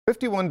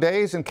51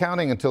 days and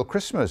counting until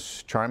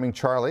Christmas. Charming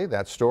Charlie,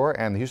 that store,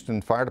 and the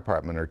Houston Fire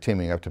Department are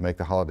teaming up to make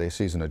the holiday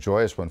season a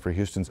joyous one for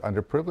Houston's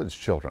underprivileged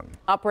children.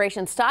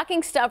 Operation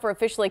Stocking Stuffer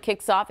officially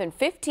kicks off in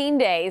 15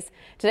 days.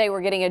 Today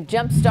we're getting a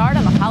jump start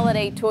on the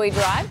holiday toy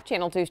drive.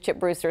 Channel 2's Chip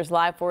Brewster is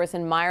live for us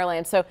in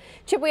Meyerland. So,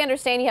 Chip, we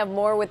understand you have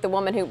more with the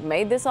woman who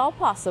made this all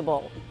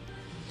possible.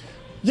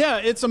 Yeah,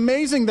 it's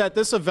amazing that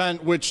this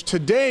event, which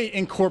today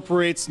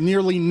incorporates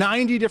nearly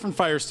 90 different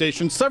fire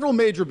stations, several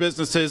major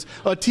businesses,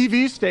 a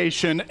TV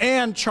station,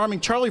 and Charming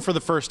Charlie for the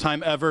first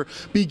time ever,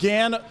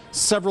 began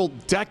several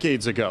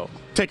decades ago.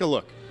 Take a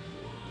look.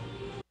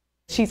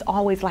 She's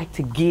always liked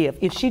to give.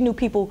 If she knew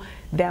people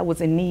that was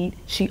in need,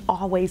 she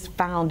always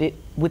found it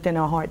within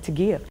her heart to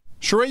give.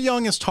 Sheree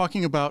Young is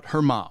talking about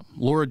her mom,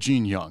 Laura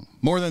Jean Young.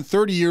 More than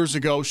 30 years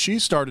ago, she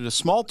started a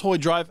small toy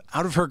drive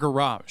out of her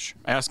garage.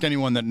 Ask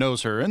anyone that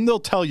knows her, and they'll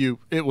tell you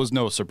it was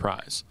no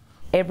surprise.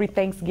 Every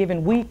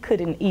Thanksgiving, we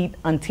couldn't eat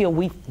until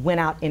we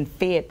went out and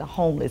fed the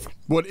homeless.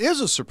 What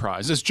is a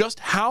surprise is just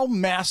how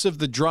massive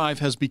the drive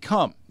has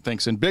become,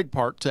 thanks in big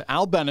part to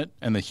Al Bennett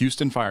and the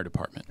Houston Fire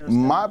Department.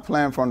 My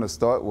plan from the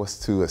start was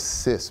to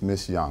assist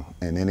Miss Young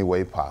in any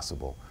way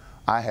possible.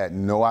 I had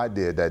no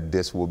idea that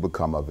this would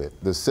become of it.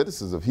 The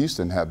citizens of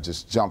Houston have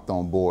just jumped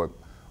on board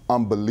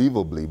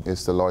unbelievably.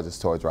 It's the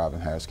largest toy drive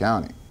in Harris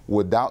County.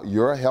 Without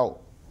your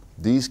help,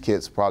 these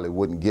kids probably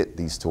wouldn't get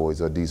these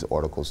toys or these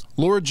articles.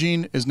 Laura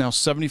Jean is now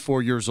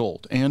 74 years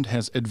old and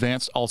has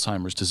advanced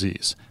Alzheimer's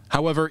disease.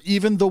 However,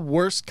 even the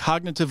worst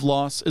cognitive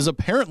loss is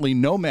apparently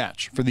no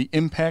match for the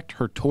impact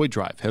her toy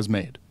drive has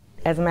made.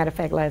 As a matter of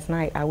fact, last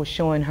night I was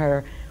showing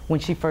her when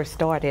she first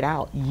started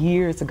out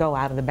years ago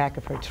out of the back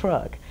of her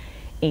truck.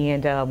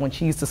 And when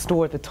she used to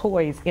store the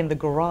toys in the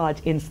garage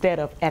instead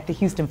of at the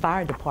Houston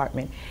Fire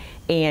Department.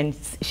 And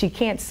she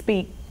can't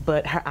speak,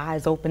 but her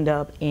eyes opened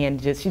up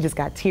and she just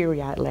got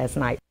teary-eyed last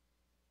night.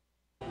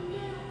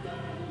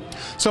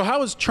 So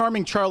how is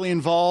Charming Charlie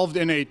involved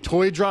in a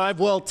toy drive?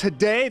 Well,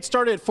 today it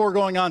started at 4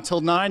 going on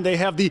till 9. They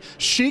have the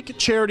Chic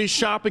Charity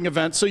Shopping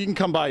event, so you can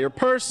come buy your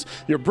purse,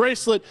 your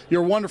bracelet,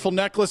 your wonderful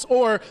necklace,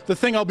 or the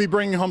thing I'll be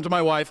bringing home to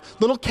my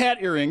wife, little cat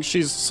earrings.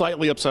 She's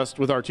slightly obsessed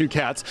with our 2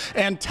 cats.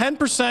 And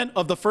 10%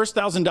 of the first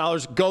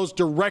 $1,000 goes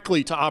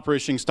directly to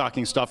Operation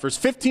Stocking Stuffers.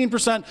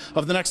 15%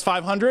 of the next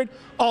 $500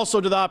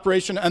 also to the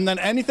operation, and then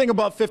anything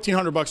above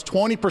 $1,500,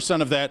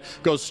 20% of that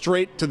goes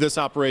straight to this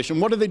operation.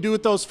 What do they do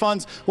with those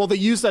funds? Well, they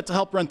use that to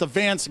help rent the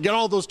vans, get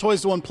all those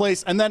toys to one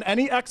place, and then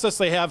any excess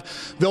they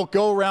have, they'll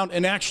go around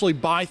and actually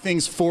buy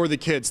things for the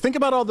kids. Think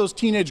about all those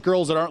teenage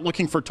girls that aren't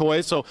looking for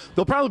toys, so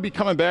they'll probably be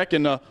coming back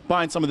and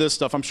buying some of this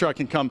stuff. I'm sure I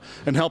can come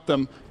and help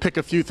them pick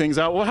a few things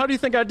out. Well, how do you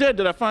think I did?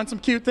 Did I find some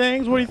cute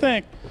things? What do you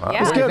think?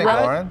 Yeah, it's good,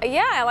 right?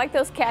 Yeah, I like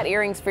those cat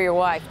earrings for your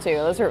wife too.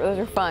 Those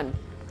are fun.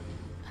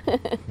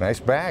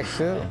 Nice bag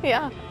too.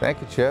 Yeah. Thank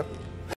you, Chip.